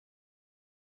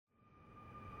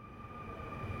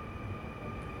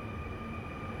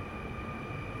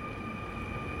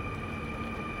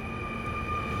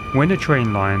When a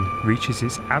train line reaches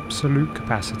its absolute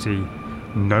capacity,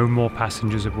 no more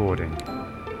passengers are boarding.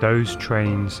 Those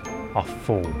trains are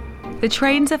full. The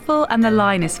trains are full and the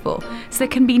line is full, so there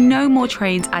can be no more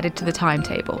trains added to the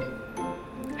timetable.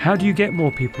 How do you get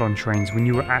more people on trains when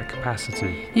you are at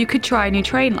capacity? You could try a new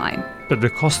train line. But the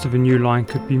cost of a new line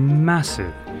could be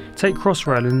massive. Take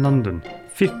Crossrail in London.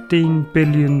 £15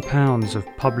 billion of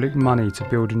public money to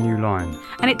build a new line.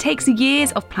 And it takes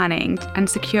years of planning and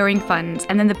securing funds,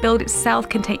 and then the build itself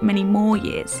can take many more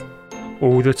years.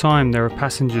 All the time there are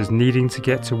passengers needing to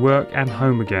get to work and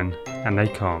home again, and they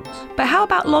can't. But how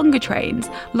about longer trains?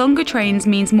 Longer trains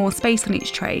means more space on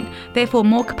each train, therefore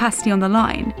more capacity on the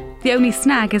line. The only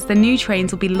snag is the new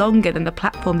trains will be longer than the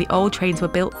platform the old trains were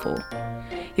built for.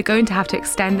 You're going to have to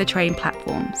extend the train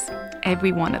platforms,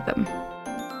 every one of them.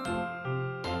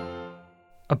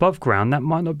 Above ground, that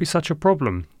might not be such a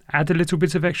problem. Add a little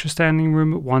bit of extra standing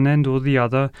room at one end or the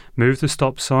other, move the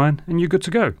stop sign, and you're good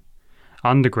to go.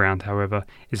 Underground, however,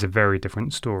 is a very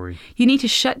different story. You need to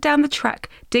shut down the track,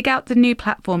 dig out the new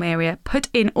platform area, put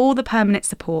in all the permanent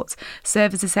supports,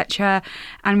 servers, etc.,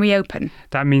 and reopen.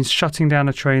 That means shutting down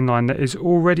a train line that is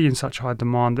already in such high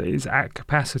demand that it is at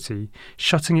capacity,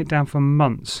 shutting it down for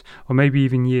months or maybe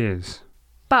even years.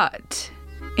 But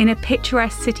in a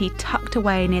picturesque city tucked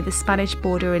away near the Spanish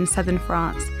border in southern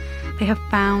France, they have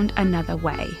found another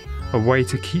way. A way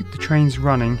to keep the trains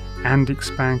running and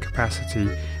expand capacity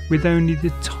with only the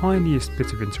tiniest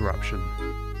bit of interruption.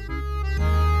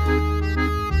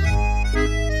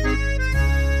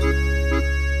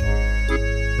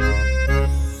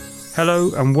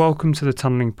 Hello and welcome to the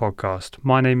Tunnelling Podcast.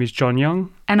 My name is John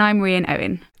Young. And I'm Rhian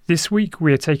Owen. This week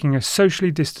we are taking a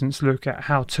socially distanced look at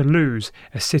how Toulouse,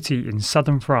 a city in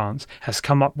southern France, has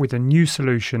come up with a new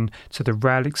solution to the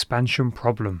rail expansion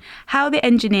problem. How the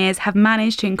engineers have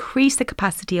managed to increase the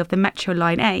capacity of the Metro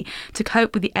Line A to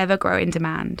cope with the ever-growing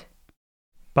demand.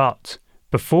 But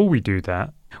before we do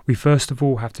that, we first of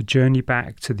all have to journey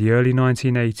back to the early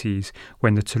 1980s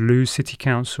when the Toulouse City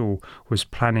Council was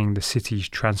planning the city's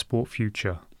transport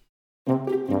future.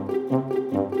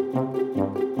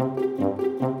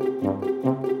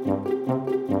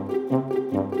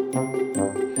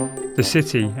 The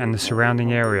city and the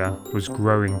surrounding area was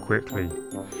growing quickly.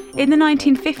 In the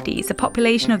 1950s, the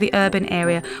population of the urban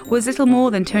area was little more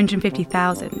than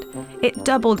 250,000. It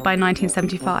doubled by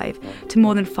 1975 to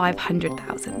more than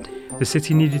 500,000. The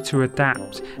city needed to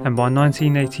adapt, and by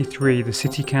 1983 the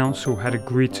City Council had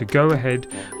agreed to go ahead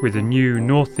with a new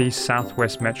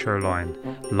northeast-southwest metro line,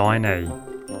 Line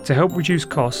A. To help reduce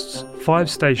costs, 5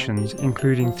 stations,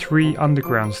 including 3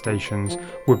 underground stations,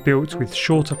 were built with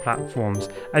shorter platforms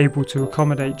able to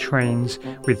accommodate trains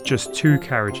with just 2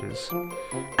 carriages.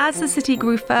 As the city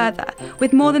grew further,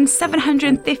 with more than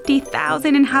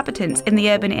 750,000 inhabitants in the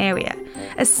urban area,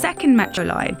 a second metro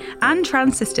line and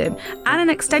tram system and an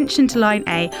extension to Line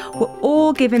A were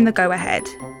all given the go-ahead.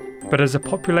 But as the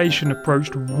population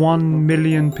approached 1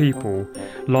 million people,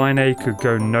 Line A could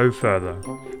go no further.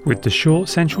 With the short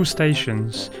central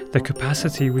stations, the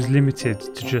capacity was limited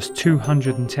to just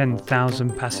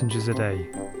 210,000 passengers a day.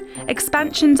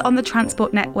 Expansions on the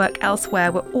transport network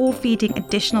elsewhere were all feeding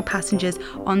additional passengers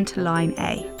onto Line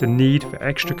A. The need for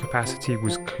extra capacity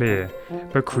was clear,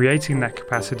 but creating that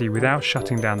capacity without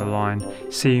shutting down the line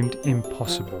seemed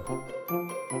impossible.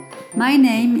 My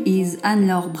name is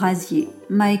Anne-Laure Brasier.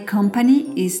 My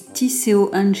company is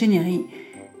TCO Engineering.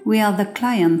 We are the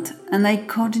client, and I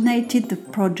coordinated the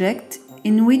project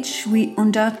in which we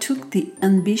undertook the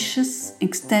ambitious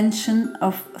extension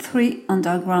of 3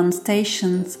 underground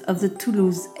stations of the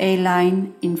Toulouse A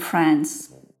line in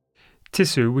France.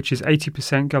 TISSO, which is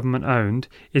 80% government-owned,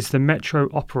 is the metro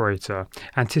operator,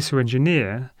 and TISSO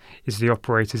Engineer is the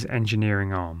operator's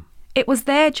engineering arm. It was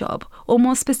their job, or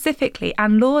more specifically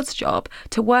Anne-Laure's job,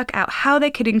 to work out how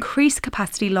they could increase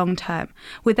capacity long-term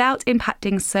without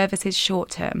impacting services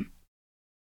short-term.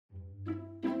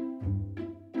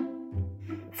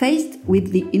 Faced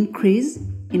with the increase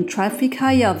in traffic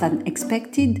higher than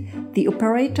expected, the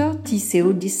operator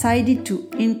TCO decided to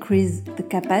increase the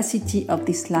capacity of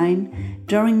this line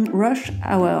during rush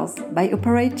hours by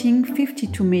operating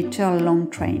 52-meter long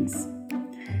trains.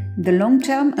 The long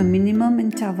term, a minimum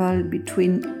interval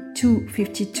between 2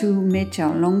 52-meter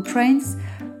long trains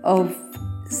of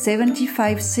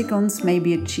 75 seconds may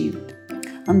be achieved.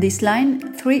 On this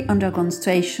line, 3 underground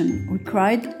stations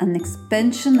required an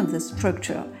expansion of the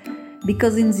structure,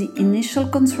 because in the initial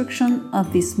construction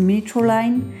of this metro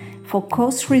line, for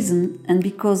cost reasons and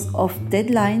because of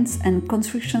deadlines and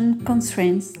construction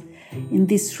constraints, in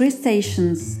these 3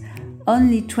 stations,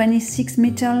 only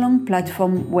 26-meter long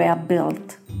platforms were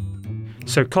built.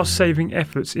 So cost-saving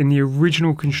efforts in the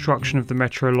original construction of the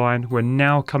metro line were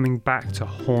now coming back to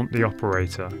haunt the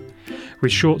operator.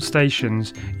 With short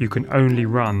stations, you can only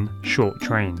run short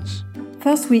trains.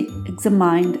 First, we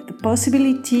examined the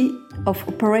possibility of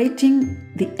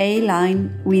operating the A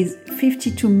line with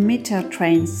 52-meter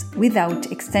trains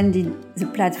without extending the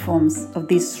platforms of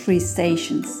these 3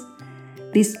 stations.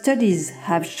 These studies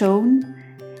have shown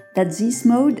that this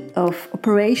mode of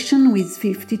operation with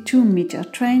 52-meter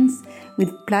trains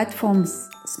with platforms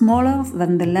smaller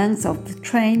than the length of the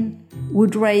train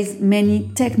would raise many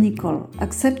technical,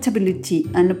 acceptability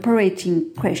and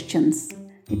operating questions.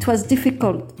 It was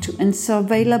difficult to ensure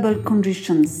available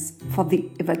conditions for the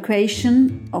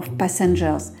evacuation of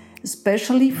passengers,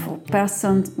 especially for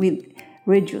persons with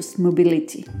reduced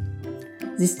mobility.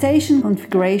 The station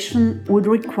configuration would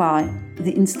require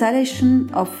the installation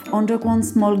of underground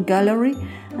small gallery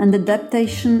and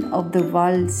adaptation of the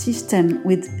valve system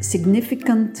with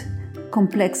significant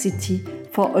complexity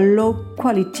for a low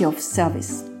quality of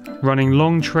service. Running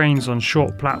long trains on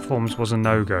short platforms was a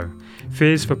no-go.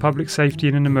 Fears for public safety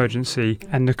in an emergency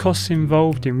and the costs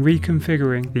involved in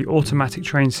reconfiguring the automatic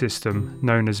train system,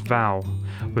 known as VAL,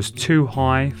 was too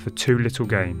high for too little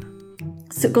gain.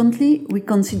 Secondly, we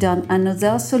considered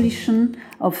another solution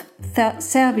of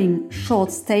serving short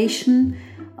station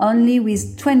only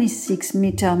with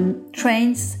 26-meter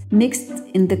trains mixed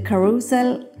in the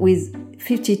carousel with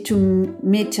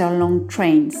 52-meter long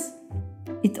trains.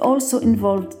 It also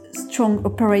involved strong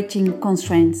operating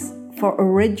constraints for a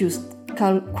reduced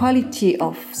quality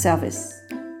of service.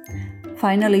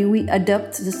 Finally, we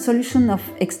adopted the solution of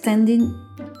extending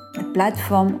the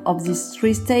platform of these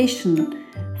 3 stations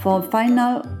for a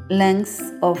final length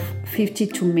of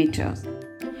 52 meters.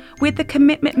 With the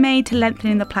commitment made to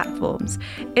lengthening the platforms,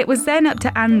 it was then up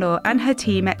to Anne-Laure and her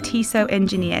team at Tissot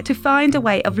Engineer to find a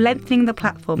way of lengthening the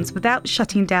platforms without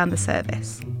shutting down the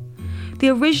service. The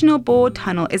original bored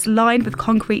tunnel is lined with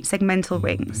concrete segmental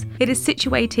rings. It is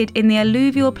situated in the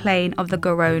alluvial plain of the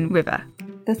Garonne River.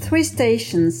 The 3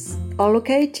 stations are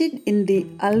located in the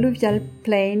alluvial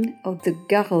plain of the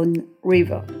Garonne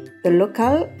River. The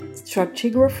local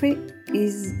stratigraphy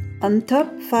is on top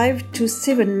 5 to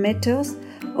 7 meters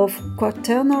of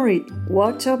quaternary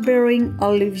water-bearing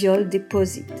alluvial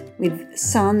deposit with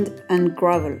sand and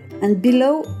gravel, and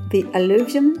below the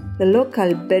alluvium the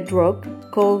local bedrock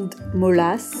called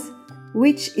molasse,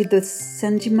 which is a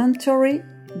sedimentary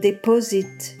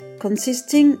deposit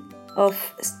consisting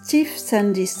of stiff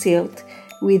sandy silt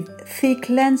with thick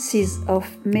lances of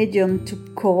medium to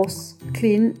coarse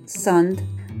clean sand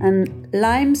and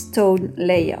limestone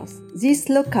layers. This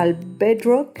local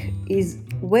bedrock is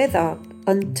weathered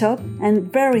on top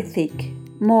and very thick,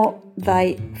 more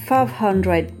than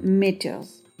 500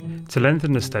 meters. To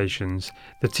lengthen the stations,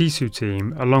 the Tissot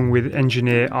team, along with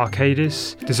engineer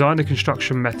Arcadis, designed a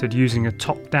construction method using a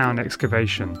top-down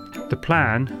excavation. The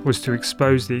plan was to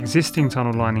expose the existing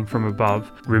tunnel lining from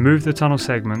above, remove the tunnel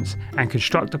segments, and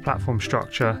construct a platform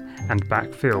structure and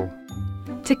backfill.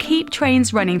 To keep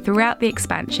trains running throughout the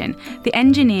expansion, the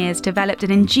engineers developed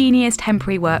an ingenious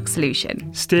temporary work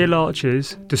solution. Steel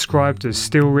arches, described as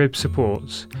steel rib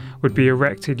supports, would be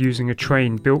erected using a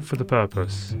train built for the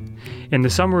purpose. In the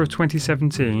summer of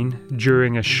 2017,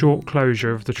 during a short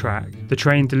closure of the track, the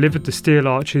train delivered the steel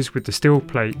arches with the steel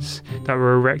plates that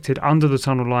were erected under the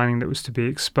tunnel lining that was to be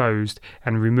exposed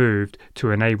and removed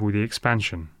to enable the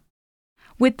expansion.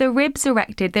 With the ribs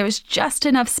erected, there is just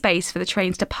enough space for the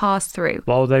trains to pass through,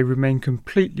 while they remain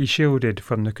completely shielded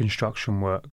from the construction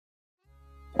work.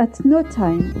 At no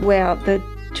time were the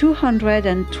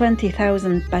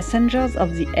 220,000 passengers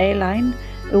of the A line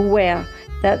aware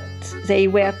that they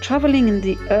were travelling in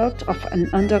the heart of an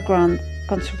underground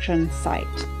construction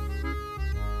site.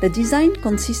 The design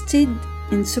consisted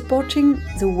in supporting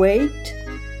the weight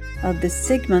of the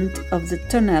segment of the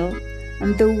tunnel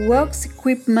and the works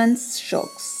equipment's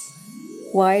shocks,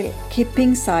 while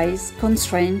keeping size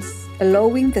constraints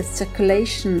allowing the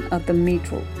circulation of the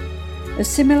metro. A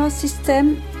similar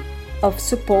system of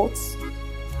supports,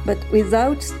 but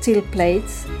without steel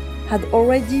plates, had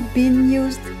already been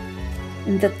used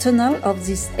in the tunnel of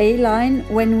this A line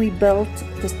when we built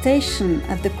the station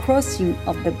at the crossing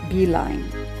of the B line.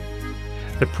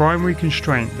 The primary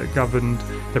constraint that governed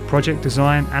the project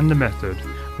design and the method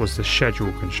was the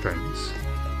schedule constraints.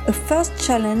 A first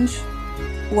challenge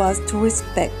was to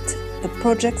respect the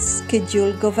project's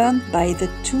schedule governed by the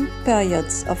 2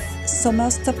 periods of summer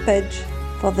stoppage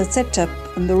for the setup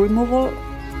and the removal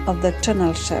of the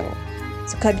tunnel shell.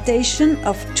 The cohabitation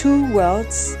of 2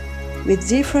 worlds with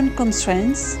different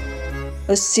constraints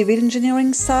a civil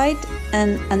engineering site,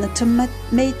 and an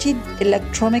automated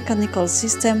electromechanical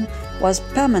system was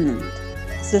permanent.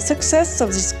 The success of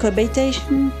this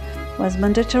cohabitation was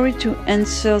mandatory to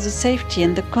ensure the safety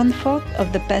and the comfort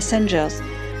of the passengers.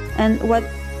 And what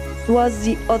was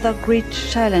the other great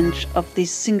challenge of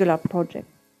this singular project?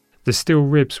 The steel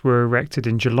ribs were erected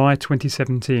in July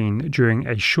 2017 during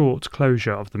a short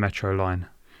closure of the metro line.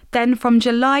 Then from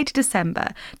July to December,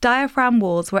 diaphragm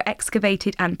walls were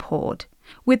excavated and poured.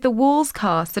 With the walls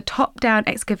cast, the top-down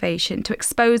excavation to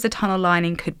expose the tunnel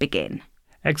lining could begin.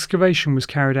 Excavation was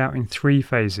carried out in 3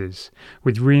 phases,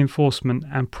 with reinforcement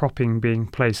and propping being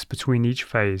placed between each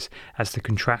phase as the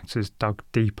contractors dug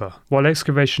deeper. While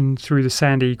excavation through the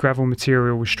sandy gravel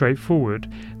material was straightforward,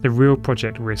 the real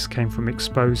project risk came from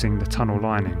exposing the tunnel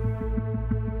lining.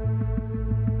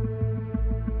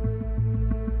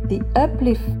 The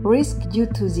uplift risk due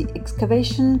to the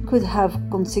excavation could have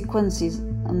consequences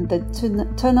on the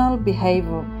tunnel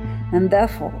behavior and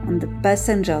therefore on the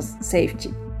passengers'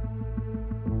 safety.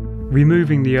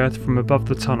 Removing the earth from above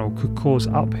the tunnel could cause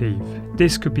upheave.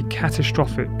 This could be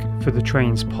catastrophic for the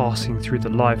trains passing through the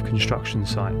live construction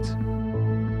site.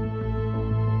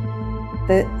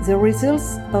 The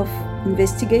results of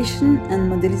investigation and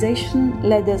modelization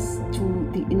led us to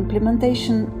the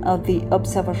implementation of the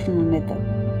observational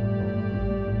method.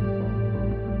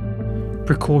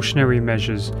 Precautionary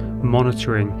measures,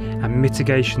 monitoring, and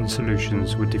mitigation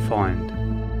solutions were defined.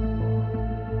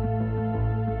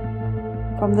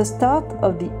 From the start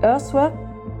of the earthwork,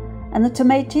 an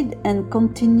automated and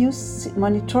continuous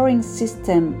monitoring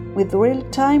system with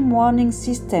real-time warning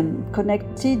system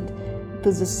connected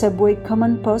to the subway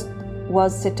command post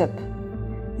was set up.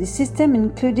 The system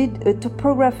included a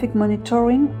topographic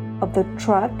monitoring of the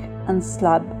track and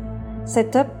slab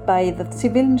set up by the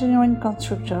civil engineering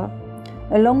constructor,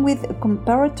 along with a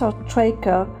comparator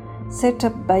tracker set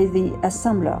up by the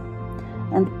assembler,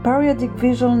 and periodic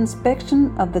visual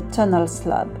inspection of the tunnel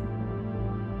slab.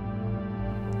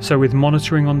 So with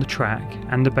monitoring on the track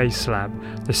and the base slab,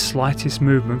 the slightest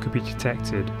movement could be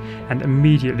detected and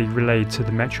immediately relayed to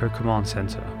the Metro Command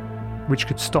Centre, which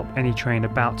could stop any train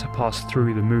about to pass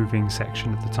through the moving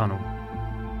section of the tunnel.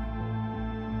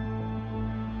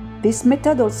 This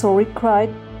method also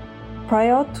required,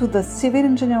 prior to the civil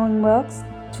engineering works,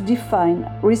 to define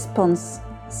response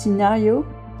scenario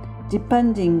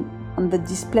depending on the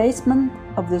displacement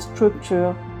of the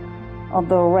structure of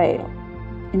the rail,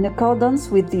 in accordance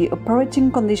with the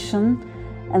operating condition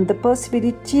and the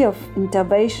possibility of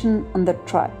intervention on the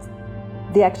track.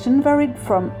 The action varied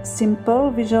from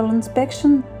simple visual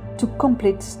inspection to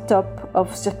complete stop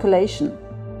of circulation.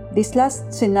 This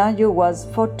last scenario was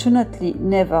fortunately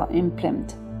never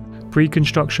implemented.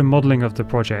 Pre-construction modelling of the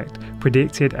project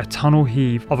predicted a tunnel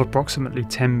heave of approximately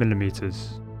 10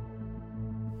 millimetres.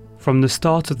 From the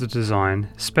start of the design,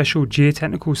 special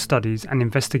geotechnical studies and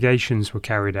investigations were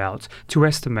carried out to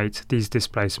estimate these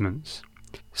displacements.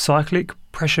 Cyclic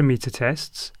pressure meter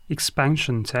tests,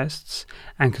 expansion tests,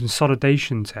 and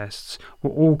consolidation tests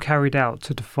were all carried out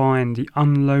to define the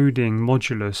unloading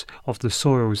modulus of the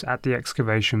soils at the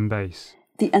excavation base.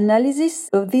 The analysis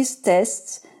of these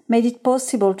tests made it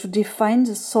possible to define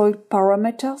the soil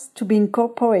parameters to be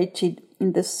incorporated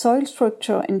in the soil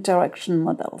structure interaction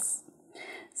models.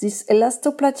 These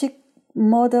elastoplastic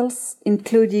models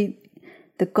included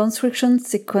the construction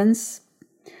sequence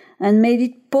and made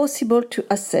it possible to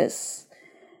assess,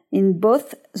 in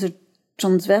both the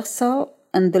transversal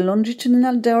and the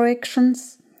longitudinal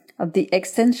directions of the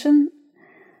extension,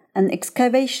 an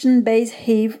excavation base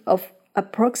heave of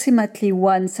approximately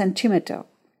 1 centimeter.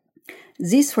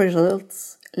 These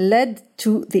results led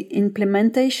to the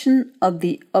implementation of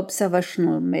the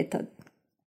observational method.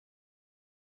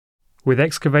 With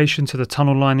excavation to the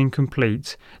tunnel lining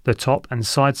complete, the top and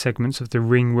side segments of the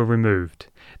ring were removed.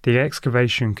 The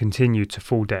excavation continued to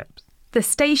full depth. The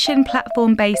station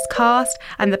platform base cast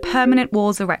and the permanent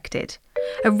walls erected.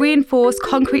 A reinforced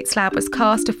concrete slab was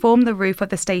cast to form the roof of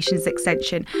the station's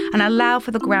extension and allow for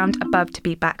the ground above to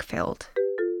be backfilled.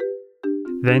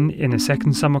 Then, in a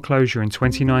second summer closure in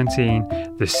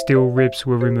 2019, the steel ribs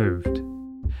were removed.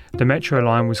 The metro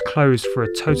line was closed for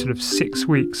a total of 6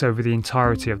 weeks over the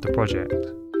entirety of the project.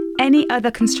 Any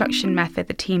other construction method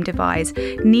the team devised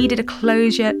needed a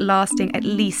closure lasting at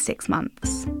least 6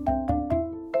 months.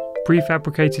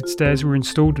 Prefabricated stairs were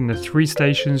installed and the 3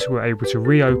 stations were able to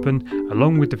reopen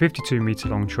along with the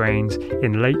 52-metre-long trains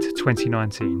in late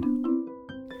 2019.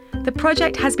 The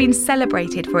project has been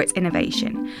celebrated for its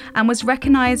innovation and was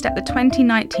recognised at the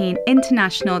 2019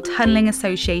 International Tunnelling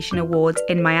Association Awards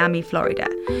in Miami, Florida,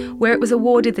 where it was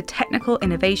awarded the Technical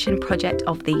Innovation Project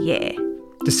of the Year.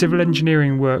 The civil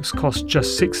engineering works cost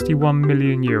just €61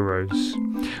 million.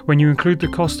 When you include the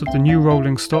cost of the new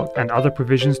rolling stock and other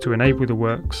provisions to enable the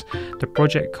works, the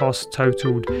project cost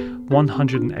totaled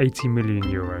 €180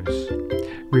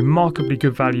 million. Remarkably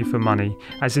good value for money,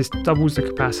 as this doubles the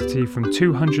capacity from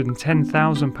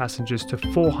 210,000 passengers to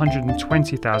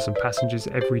 420,000 passengers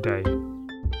every day.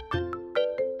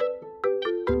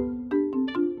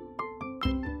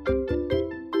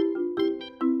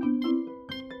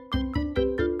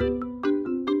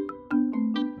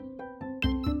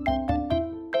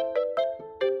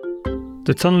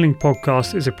 The Tunnelling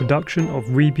Podcast is a production of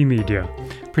Reby Media,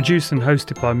 produced and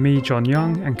hosted by me, John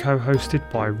Young, and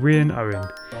co-hosted by Rhian Owen.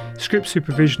 Script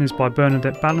supervision is by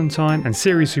Bernadette Ballantyne, and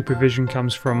series supervision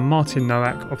comes from Martin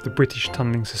Nowak of the British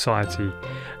Tunnelling Society.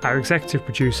 Our executive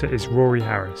producer is Rory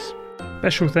Harris.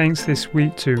 Special thanks this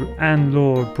week to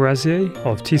Anne-Laure Brazier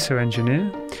of Tissot Engineer,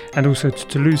 and also to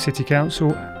Toulouse City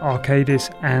Council,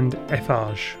 Arcadis and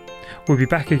Eiffage. We'll be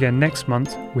back again next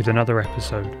month with another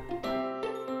episode.